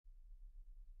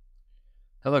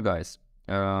Hello guys,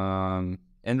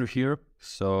 Andrew here.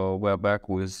 So we're back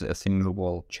with a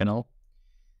Drupal channel.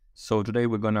 So today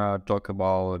we're gonna talk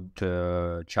about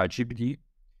ChatGPT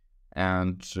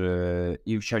and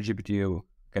if ChatGPT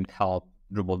can help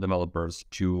Drupal developers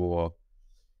to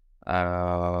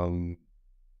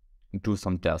do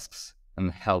some tasks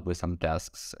and help with some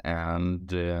tasks,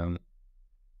 and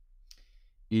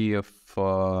if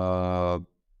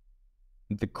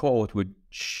the code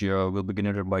which will be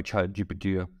generated by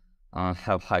ChatGPT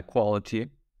have high quality,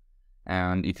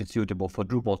 and if it's suitable for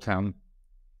Drupal 10.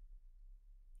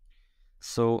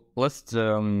 So let's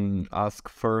ask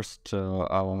first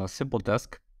a simple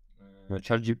task.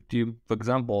 ChatGPT, for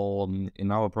example, in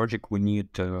our project, we need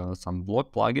some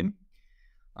blog plugin,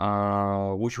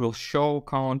 which will show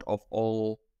count of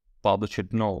all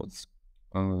published nodes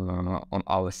on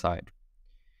our site.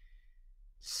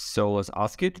 So let's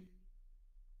ask it.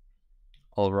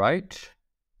 All right,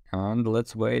 and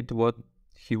let's wait what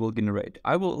he will generate.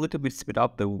 I will a little bit speed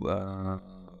up the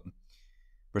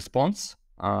response.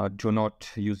 Do not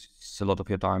use a lot of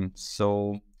your time.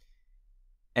 So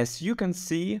as you can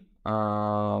see,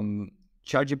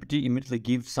 ChatGPT immediately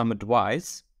gives some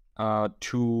advice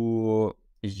to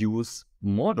use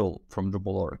model from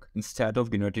Drupal.org instead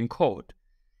of generating code.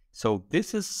 So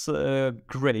this is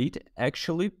great.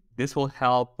 Actually, this will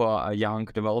help young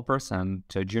developers and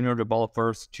junior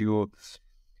developers to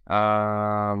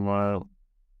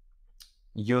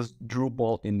use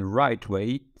Drupal in the right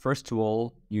way. First of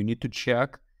all, you need to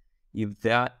check if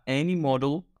there are any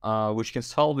model which can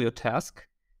solve your task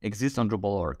exists on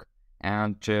Drupal.org,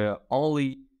 and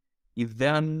only if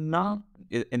there are not,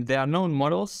 and there are known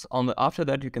models, after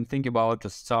that you can think about to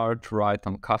start write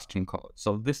some custom code.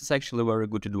 So this is actually very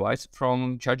good advice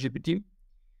from ChatGPT.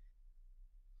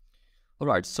 All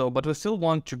right, so but we still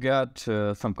want to get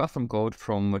some custom code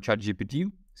from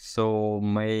ChatGPT. So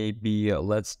maybe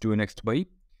let's do next way.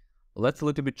 Let's a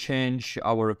little bit change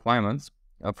our requirements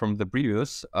from the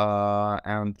previous,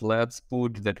 and let's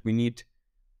put that we need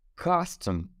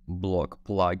custom blog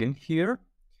plugin here.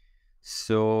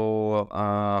 So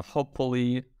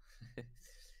hopefully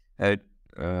we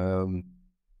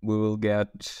will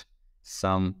get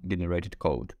some generated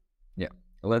code. Yeah,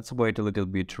 let's wait a little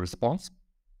bit response.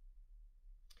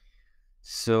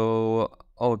 So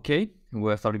okay,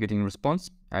 we started getting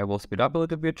response. I will speed up a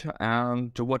little bit,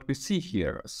 and what we see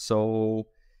here. So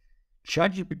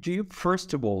ChatGPT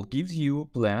first of all gives you a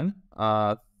plan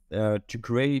to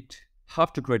create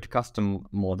custom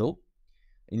model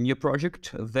in your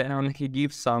project. Then he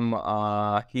gives some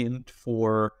hint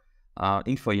for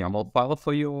info YAML file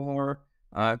for your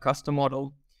custom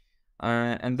model,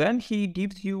 and then he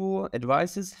gives you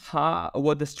advices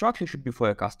what the structure should be for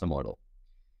a custom model.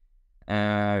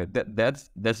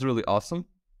 That's really awesome.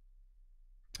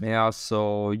 Yeah,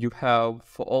 so you have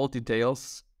for all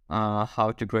details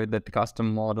how to create that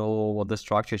custom model, what the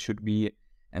structure should be,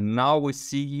 and now we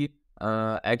see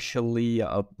actually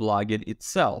a plugin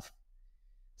itself.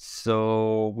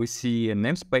 So we see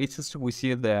namespaces. We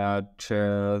see that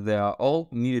they are all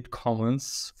needed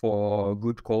comments for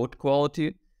good code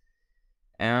quality,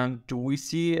 and we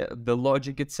see the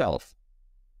logic itself.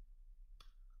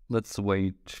 Let's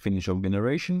wait finish of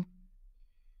generation.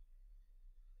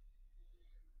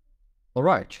 All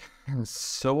right,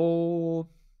 so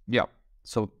yeah,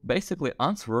 so basically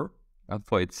answer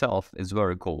for itself is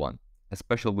very cool one,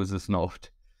 especially with this note.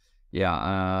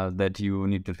 Yeah, that you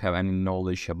need to have any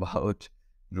knowledge about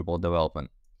Drupal development.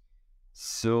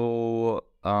 So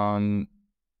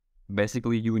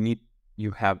basically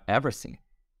you have everything.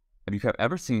 You have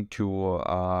everything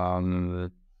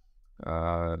to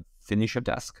finish a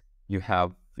task. You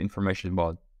have information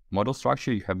about model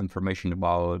structure. You have information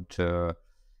about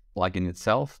plugin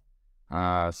itself.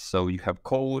 So you have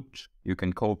code. You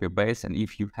can copy paste, and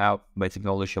if you have basic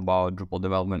knowledge about Drupal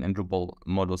development and Drupal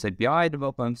models API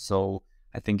development, so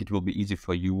I think it will be easy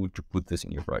for you to put this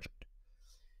in your project.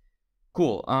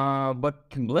 Cool.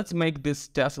 But let's make this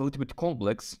task a little bit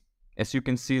complex. As you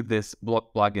can see, this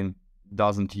blog plugin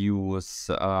doesn't use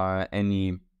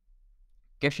any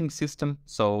caching system.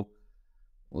 So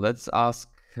let's ask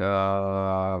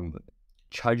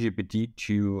ChatGPT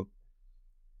to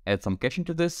add some caching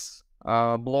to this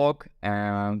blog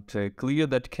and clear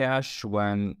that cache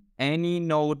when any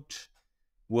node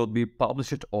will be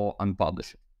published or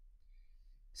unpublished.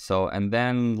 So, and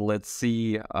then let's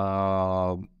see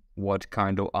what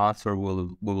kind of answer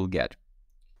we will get.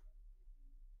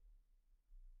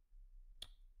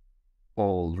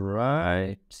 All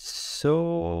right,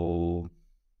 so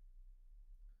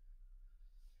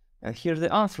here's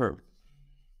the answer.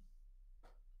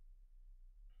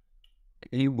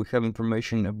 Okay, we have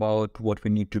information about what we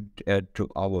need to add to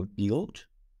our build.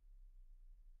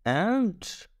 And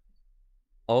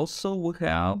also we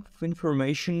have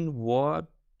information what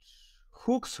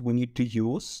hooks we need to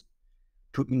use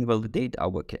to invalidate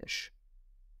our cache.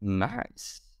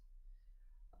 Nice.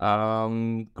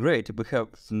 Great. We have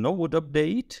node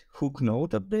update, hook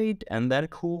node update, and then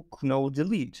hook node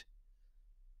delete.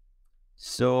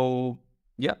 So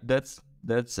yeah, that's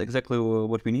exactly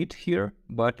what we need here.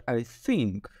 But I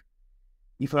think,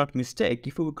 if I'm not mistaken,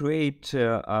 if we create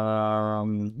a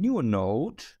new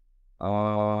node,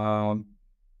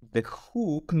 the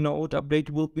hook node update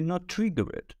will be not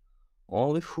triggered.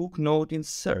 Only hook node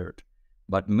insert.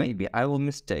 But maybe I will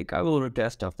mistake. I will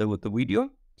retest after with the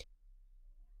video.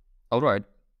 All right.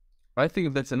 I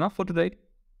think that's enough for today.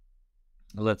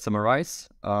 Let's summarize.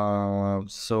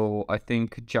 So I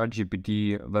think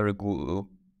ChatGPT very good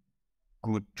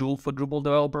tool for Drupal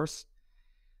developers.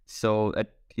 So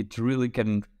it really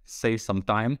can save some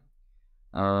time.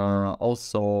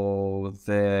 Also,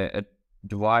 the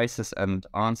advices and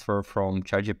answer from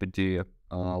ChatGPT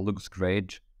looks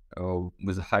great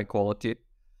with high quality.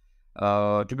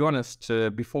 To be honest,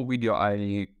 before video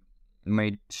I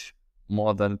made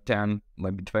more than 10,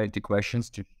 maybe 20 questions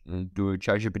to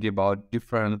ChatGPT about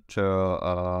different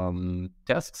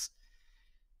tasks.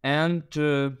 And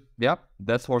yeah,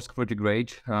 that works pretty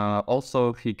great.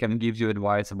 Also, he can give you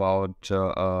advice about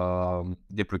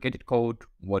deprecated code,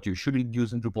 what you shouldn't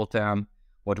use in Drupal 10,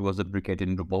 what was deprecated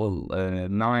in Drupal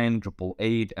 9, Drupal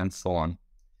 8, and so on.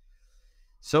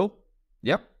 So,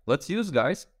 yeah, let's use,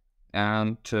 guys.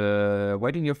 And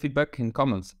waiting your feedback in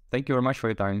comments. Thank you very much for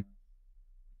your time.